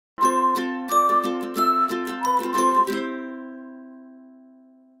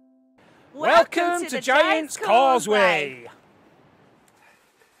Welcome to Giants Causeway.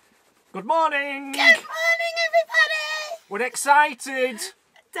 Good morning. Good morning, everybody. We're excited.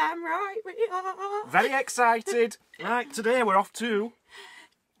 Damn right we are. Very excited. Right, today we're off to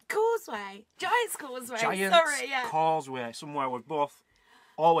Causeway. Giants Causeway. Giants Sorry, yeah. Causeway, somewhere we've both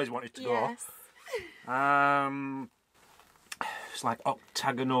always wanted to go. Yes. It's like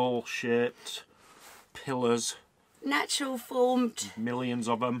octagonal shaped pillars. Natural formed. Millions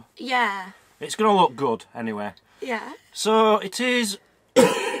of them. Yeah. It's going to look good anyway. Yeah. So it is,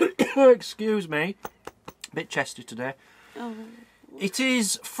 excuse me, a bit chesty today. Oh. It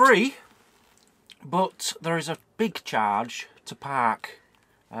is free, but there is a big charge to park.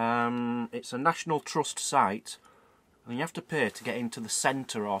 It's a National Trust site, and you have to pay to get into the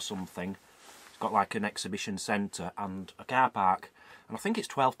centre or something. It's got like an exhibition centre and a car park, and I think it's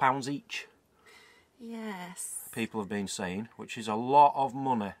 £12 each. Yes. People have been saying, which is a lot of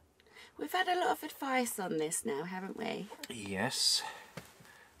money. We've had a lot of advice on this now, haven't we? Yes.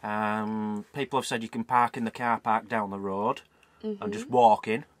 People have said you can park in the car park down the road and just walk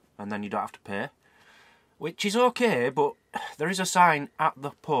in, and then you don't have to pay. Which is okay, but there is a sign at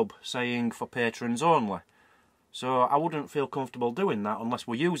the pub saying for patrons only. So I wouldn't feel comfortable doing that unless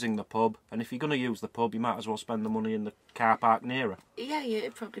we're using the pub, and if you're going to use the pub, you might as well spend the money in the car park nearer. Yeah,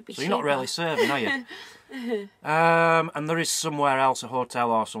 it'd probably be So you're not really serving, are you? And there is somewhere else, a hotel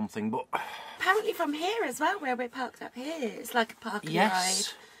or something, but... Apparently from here as well, where we're parked up here. It's like a park and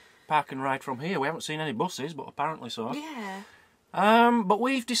yes, park and ride from here. We haven't seen any buses, but apparently so. Yeah. But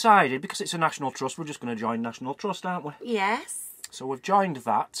we've decided, because it's a National Trust, we're just going to join National Trust, aren't we? Yes. So we've joined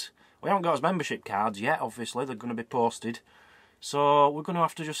that. We haven't got his membership cards yet, obviously. They're going to be posted. So we're going to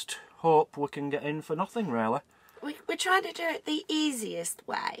have to just hope we can get in for nothing, really. We're trying to do it the easiest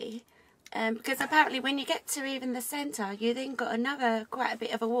way. Because apparently when you get to even the centre, you then got quite a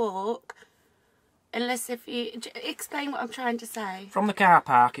bit of a walk. Unless if you... Explain what I'm trying to say. From the car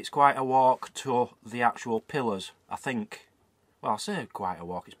park, it's quite a walk to the actual pillars, I think. Well, I say quite a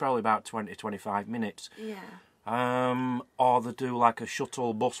walk. It's probably about 20-25 minutes. Yeah. Or they do like a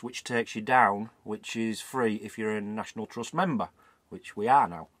shuttle bus which takes you down, which is free if you're a National Trust member, which we are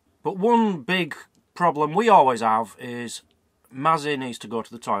now. But one big problem we always have is Mazzy needs to go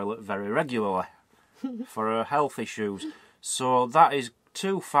to the toilet very regularly for her health issues. So that is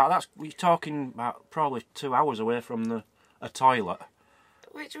too far. We're talking about probably 2 hours away from a toilet.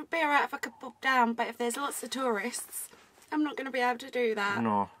 Which would be alright if I could pop down, but if there's lots of tourists, I'm not going to be able to do that.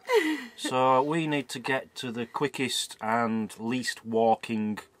 No. So we need to get to the quickest and least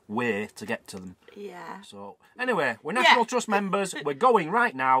walking way to get to them. Yeah. So anyway, we're National Trust members. We're going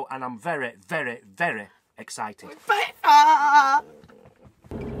right now, and I'm very, very, very excited.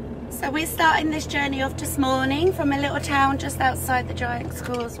 So we're starting this journey off this morning from a little town just outside the Giants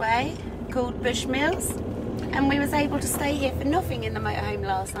Causeway called Bushmills. And we was able to stay here for nothing in the motorhome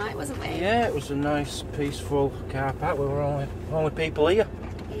last night, wasn't we? Yeah, it was a nice, peaceful car park. We were only people here.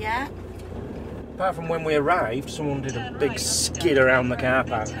 Yeah. Apart from when we arrived, someone did a big skid around the car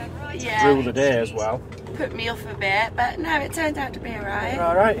park. Yeah. Through the day as well. Put me off a bit, but no, it turned out to be alright. We're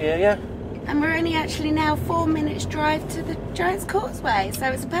alright here, yeah. And we're only actually now 4 minutes drive to the Giants Causeway, so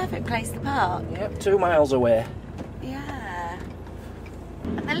it's a perfect place to park. Yep, 2 miles away. Yeah.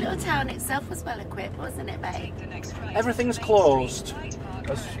 And the little town itself was well equipped, wasn't it, babe? Everything's closed,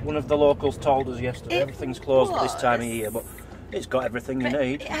 as one of the locals told us yesterday. Everything's closed at this time of year, but it's got everything you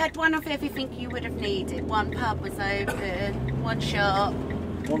need. It had one of everything you would have needed. One pub was open, one shop.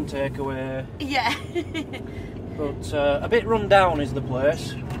 One takeaway. Yeah. But a bit run down is the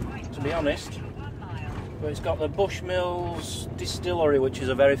place, to be honest. But it's got the Bushmills Distillery, which is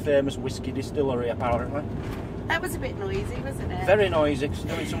a very famous whiskey distillery, apparently. That was a bit noisy, wasn't it? Very noisy, because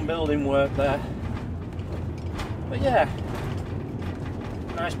doing some building work there. But yeah,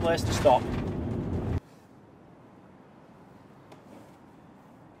 nice place to stop.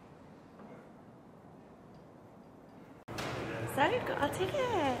 So, got our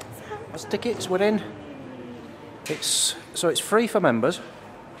tickets. That's tickets, we're in. So it's free for members.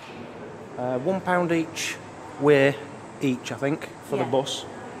 £1 each way each, I think, for the bus.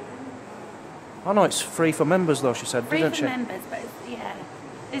 Oh no, it's free for members though, she said, didn't she? Free for members, but yeah.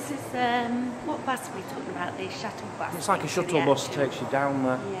 This is, what bus are we talking about? The shuttle bus? It's like a shuttle bus takes you down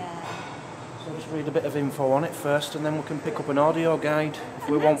there. Yeah. So just read a bit of info on it first, and then we can pick up an audio guide if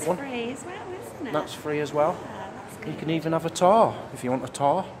we want one. That's free as well, isn't it? That's free as well. Yeah, that's good. You can even have a tour, if you want a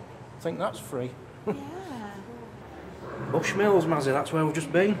tour. I think that's free. Yeah. Bushmills, Mazzy, that's where we've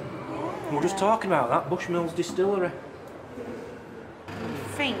just been. Yeah. We were just talking about that, Bushmills Distillery.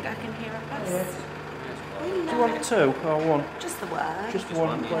 I think I can hear a bus. Yeah. Do you want two or one? Just the word. Just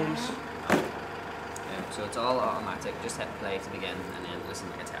one, please. So it's all automatic. Just hit play to begin and then listen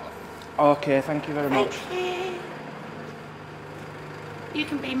like a telephone. Okay, thank you very much. Thank you. You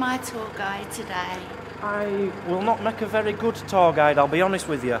can be my tour guide today. I will not make a very good tour guide, I'll be honest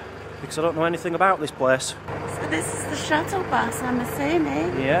with you, because I don't know anything about this place. So this is the shuttle bus, I'm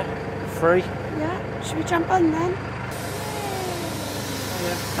assuming. Yeah, free. Yeah, should we jump on then?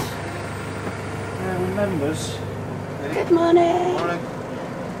 Yeah, members. Good morning. Morning.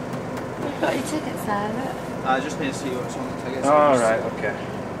 We've got your tickets there, look. I just need to see what's on the tickets. Oh, right, okay.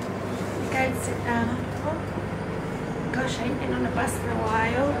 Go and sit down. Gosh, I ain't been on a bus for a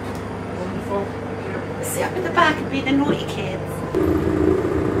while. Wonderful. Sit up at the back and be the naughty kids.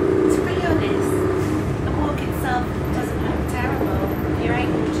 To be honest, the walk itself doesn't look terrible. If you're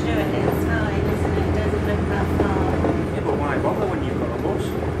able to do it, it's fine, isn't it? It doesn't look that far. Yeah, but why bother when you've got a bus?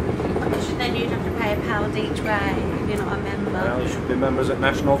 Because then you'd have to pay £1 each way if you're not a member. Well, you should be members at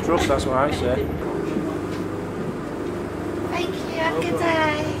National Trust, that's what I say. Thank you, have a good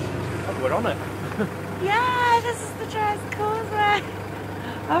day. Oh, we're on it. Yeah, this is the Giants Causeway.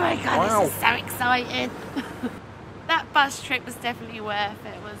 Oh my god, Wow. this is so exciting. That bus trip was definitely worth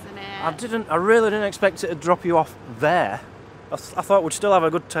it, wasn't it? I really didn't expect it to drop you off there. I thought we'd still have a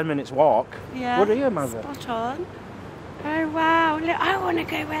good 10 minutes walk. Yeah. What are you, Mazzy? Spot on. Oh wow, look, I want to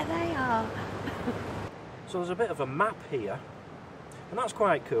go where they are. So there's a bit of a map here, and that's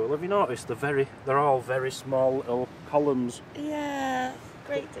quite cool. Have you noticed they're all very small little columns? Yeah,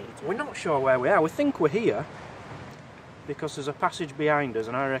 great detail. We're not sure where we are. We think we're here because there's a passage behind us,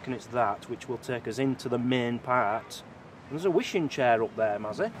 and I reckon it's that which will take us into the main part. And there's a wishing chair up there,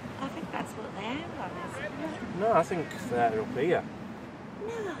 Mazzy. I think that's what they're on, isn't it? No, I think they're up here.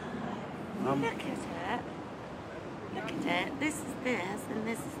 No, look at it. Look at it. This is this, and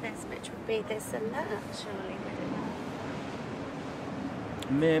this is this, which would be this and that, surely, wouldn't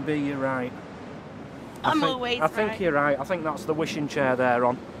it? Maybe you're right. I think right. you're right. I think that's the wishing chair they're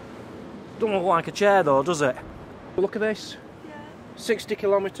on. Don't look like a chair though, does it? Look at this. Yeah. 60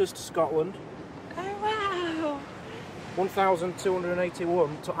 kilometres to Scotland. Oh wow.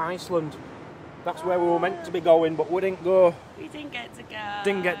 1,281 to Iceland. That's where we were meant to be going, but we didn't go. We didn't get to go.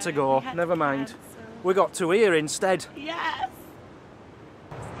 Didn't get to go. We had Never to mind. cancel. We got to here instead. Yes.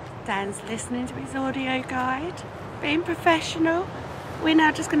 Dan's listening to his audio guide, being professional. We're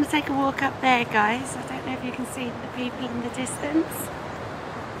now just going to take a walk up there, guys. I don't know if you can see the people in the distance.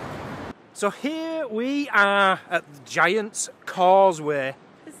 So here we are at the Giants Causeway.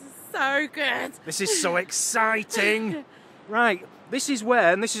 This is so good. This is so exciting. Right, this is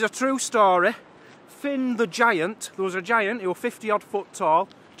where, and this is a true story, Finn the giant, there was a giant, he was 50 odd foot tall,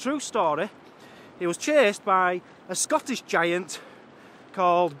 true story. He was chased by a Scottish giant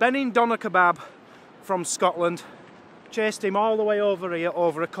called Benin Doner Kebab from Scotland. Chased him all the way over here,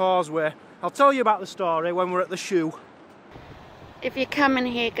 over a causeway. I'll tell you about the story when we're at the shoe. If you're coming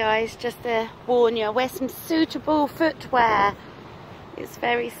here, guys, just to warn you, wear some suitable footwear. It's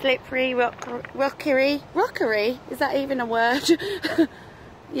very slippery, rockery. Rockery? Is that even a word?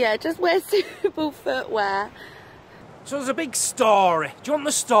 Yeah, just wear suitable footwear. So there's a big story. Do you want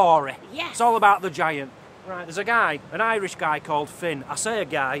the story? Yes. It's all about the giant. Right, there's a guy, an Irish guy called Finn. I say a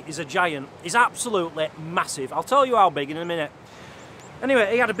guy, he's a giant. He's absolutely massive. I'll tell you how big in a minute.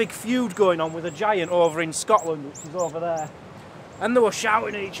 Anyway, he had a big feud going on with a giant over in Scotland, which is over there. And they were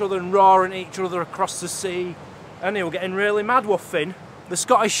shouting at each other and roaring at each other across the sea. And they were getting really mad with Finn. The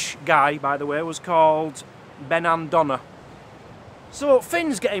Scottish guy, by the way, was called Benin Doner. So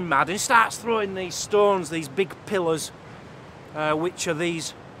Finn's getting mad and he starts throwing these stones, these big pillars, which are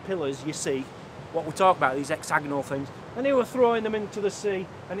these pillars you see, what we talk about, these hexagonal things. And he was throwing them into the sea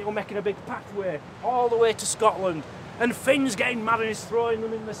and it was making a big pathway all the way to Scotland. And Finn's getting mad and he's throwing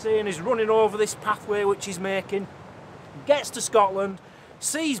them in the sea and he's running over this pathway which he's making. Gets to Scotland,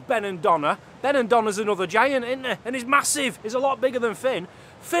 sees Benin Doner. Benin Doner's another giant, isn't he? And he's massive, he's a lot bigger than Finn.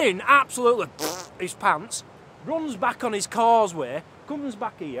 Finn absolutely his pants, runs back on his causeway, comes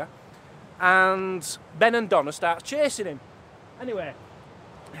back here, and Benin Doner starts chasing him. Anyway,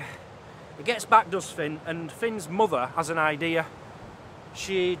 he gets back, does Finn, and Finn's mother has an idea.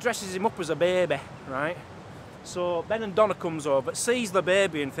 She dresses him up as a baby, right? So Benin Doner comes over, sees the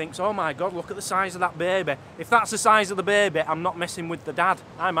baby and thinks, oh my god, look at the size of that baby. If that's the size of the baby, I'm not messing with the dad.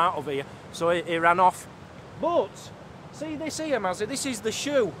 I'm out of here. So he ran off. But, see this here, Mazzy, this is the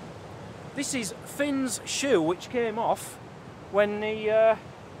shoe. This is Finn's shoe, which came off when he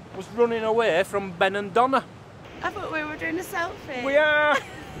was running away from Benin Doner. I thought we were doing a selfie. We are!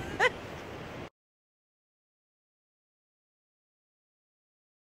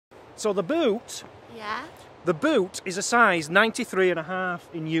 So the boot... Yeah? The boot is a size 93.5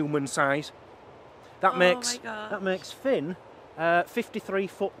 in human size. That Oh makes my gosh. that makes Finn 53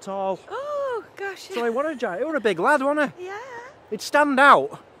 foot tall. Oh gosh. So he was a giant. He was a big lad, wasn't he? Yeah. He'd stand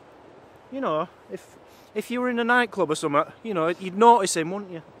out. You know, if you were in a nightclub or something, you know, you'd notice him,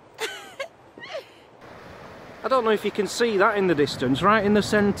 wouldn't you? I don't know if you can see that in the distance. Right in the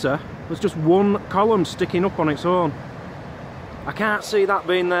centre, there's just one column sticking up on its own. I can't see that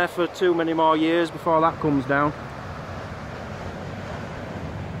being there for too many more years before that comes down.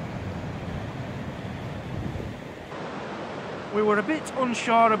 We were a bit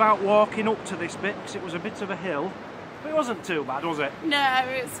unsure about walking up to this bit because it was a bit of a hill. But it wasn't too bad, was it? No,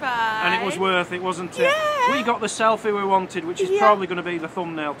 it's fine. And it was worth it, wasn't it? Yeah. We got the selfie we wanted, which is probably going to be the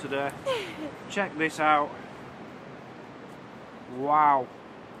thumbnail today. Check this out. Wow.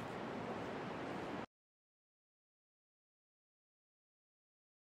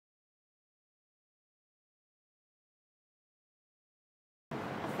 I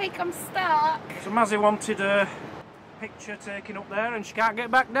think I'm stuck. So Mazzy wanted a picture taken up there and she can't get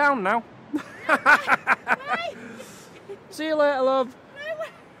back down now. See you later, love.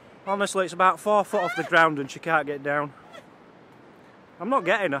 Honestly, it's about 4 foot off the ground and she can't get down. I'm not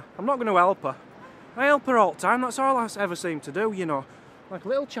getting her. I'm not going to help her. I help her all the time. That's all I ever seem to do, you know. Like a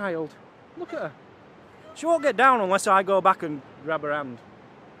little child. Look at her. She won't get down unless I go back and grab her hand.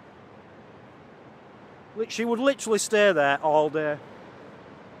 She would literally stay there all day.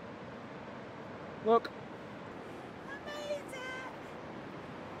 Look.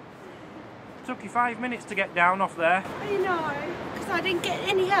 Took you 5 minutes to get down off there. I know, because I didn't get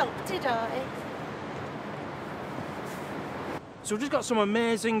any help, did I? So we've just got some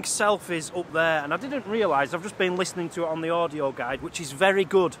amazing selfies up there, and I didn't realise, I've just been listening to it on the audio guide, which is very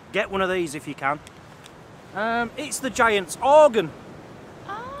good. Get one of these if you can. It's the Giants organ.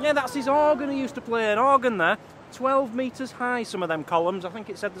 Oh. Yeah, that's his organ. He used to play an organ there. 12 metres high, some of them columns. I think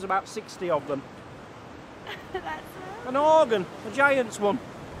it said there's about 60 of them. That's An organ, a Giants one.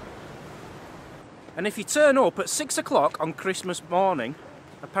 And if you turn up at 6 o'clock on Christmas morning,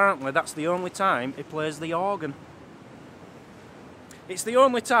 apparently that's the only time he plays the organ. It's the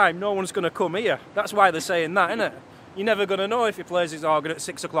only time no one's going to come here. That's why they're saying that, isn't it? You're never going to know if he plays his organ at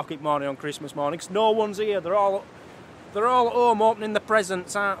 6 o'clock in the morning on Christmas morning, because no one's here. They're all at home opening the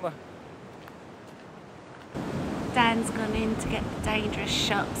presents, aren't they? Dan's gone in to get the dangerous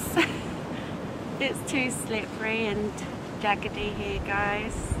shots. It's too slippery and jaggedy here,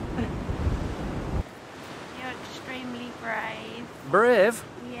 guys. You're extremely brave. Brave?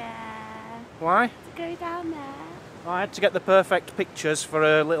 Yeah. Why? To go down there. I had to get the perfect pictures for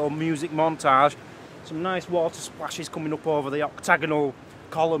a little music montage. Some nice water splashes coming up over the octagonal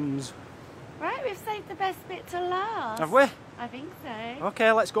columns. Right, we've saved the best bit to last. Have we? I think so.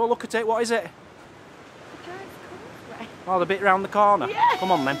 Okay, let's go look at it. What is it? The Giants Causeway. Oh, the bit round the corner. Yeah.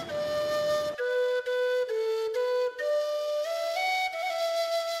 Come on then.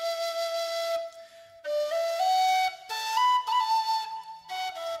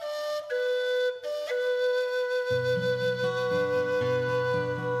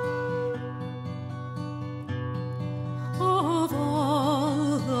 Of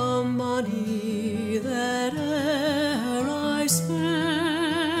all the money that e'er I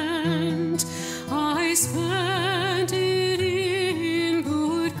spent it in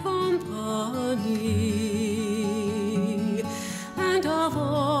good company, and of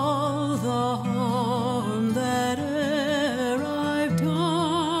all the harm that e'er I've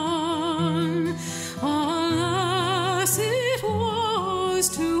done, alas, it was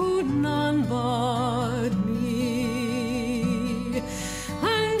to none but me.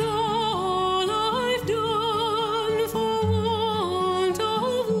 And all I've done for want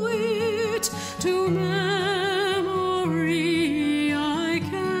of wit to memory I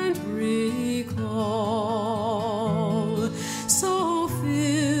can't recall. So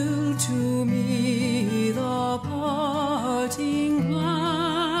fill to me the parting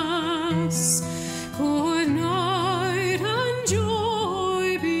glass. Good night and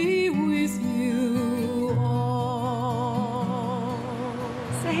joy be with you all.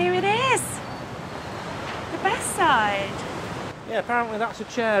 So here it is. The best side. Yeah, apparently that's a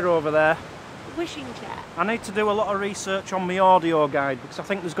chair over there. Wishing chair. I need to do a lot of research on my audio guide because I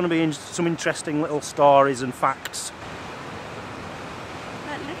think there's going to be some interesting little stories and facts.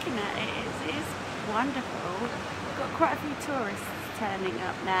 But looking at it is wonderful. We've got quite a few tourists turning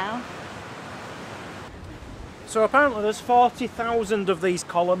up now. So apparently there's 40,000 of these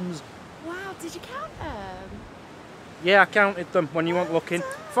columns. Wow, did you count them? Yeah, I counted them when you weren't looking.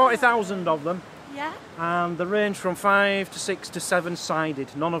 40,000 of them. Yeah? And they range from 5 to 6 to 7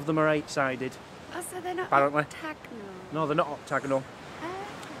 sided. None of them are 8 sided. Oh, so they're not Apparently. octagonal. No, they're not octagonal. Okay.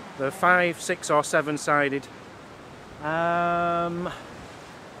 They're 5, 6 or 7 sided.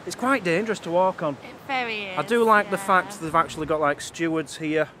 It's quite dangerous to walk on. It very is. I do like the fact they've actually got like stewards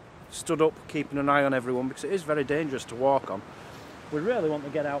here stood up keeping an eye on everyone, because it is very dangerous to walk on. We really want to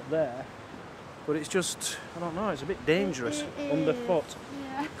get out there, but it's just, I don't know, it's a bit dangerous underfoot.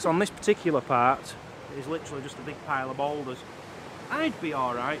 Yeah. Because on this particular part, it is literally just a big pile of boulders. I'd be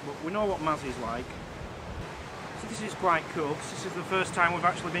alright, but we know what Mazzy's like. So this is quite cool. This is the first time we've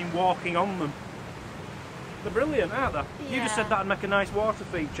actually been walking on them. They're brilliant, aren't they? Yeah. You just said that'd make a nice water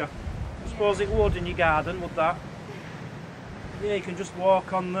feature. I suppose it would in your garden, would that? Yeah, you can just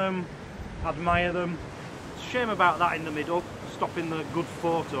walk on them, admire them. It's a shame about that in the middle, stopping the good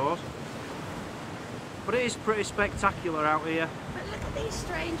photos. But it is pretty spectacular out here. But look at these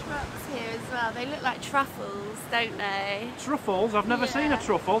strange rocks here as well. They look like truffles, don't they? Truffles? I've never seen a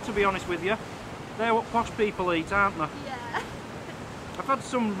truffle, to be honest with you. They're what posh people eat, aren't they? Yeah. I've had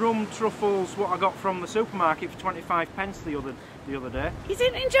some rum truffles, what I got from the supermarket for 25 pence the other day. You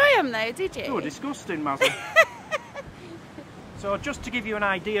didn't enjoy them though, did you? They were disgusting, Mazzy. So just to give you an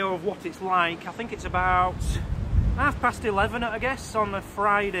idea of what it's like, I think it's about 11:30, I guess, on a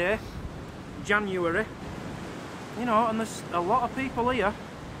Friday, January. You know, and there's a lot of people here.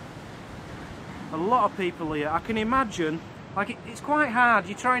 A lot of people here. I can imagine, like it's quite hard.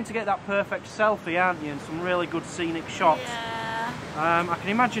 You're trying to get that perfect selfie, aren't you? And some really good scenic shots. Yeah. I can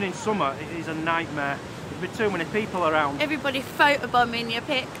imagine in summer it is a nightmare. There'd be too many people around. Everybody photobombing your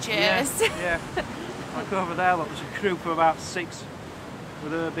pictures. Yeah. Like over there, look, there's a group of about 6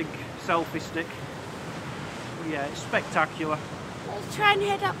 with a big selfie stick. But yeah, it's spectacular. Let's try and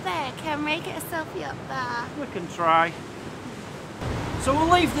head up there. Can we get a selfie up there? We can try. So we'll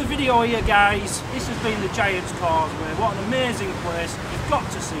leave the video here, guys. This has been the Giants Causeway. What an amazing place. You've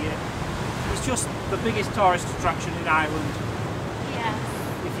got to see it. It's just the biggest tourist attraction in Ireland. Yeah.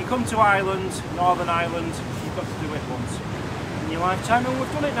 If you come to Ireland, Northern Ireland, you've got to do it once in your lifetime, and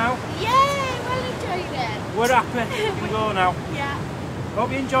we've done it now. Yay! Well enjoyed it. We're happy. We can go now. Yeah.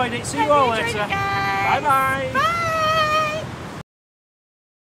 Hope you enjoyed it. See you Hope all you enjoyed later. it, guys. Bye-bye. Bye.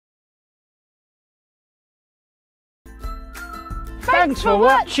 Thanks for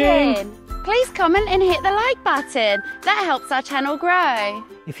watching. Please comment and hit the like button. That helps our channel grow.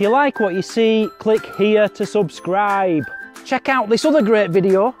 If you like what you see, click here to subscribe. Check out this other great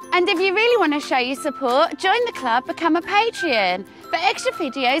video. And if you really want to show your support, join the club, become a Patreon for extra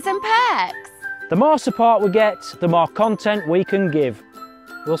videos and perks. The more support we get, the more content we can give.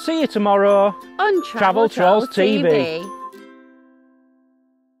 We'll see you tomorrow On Travel Trolls TV.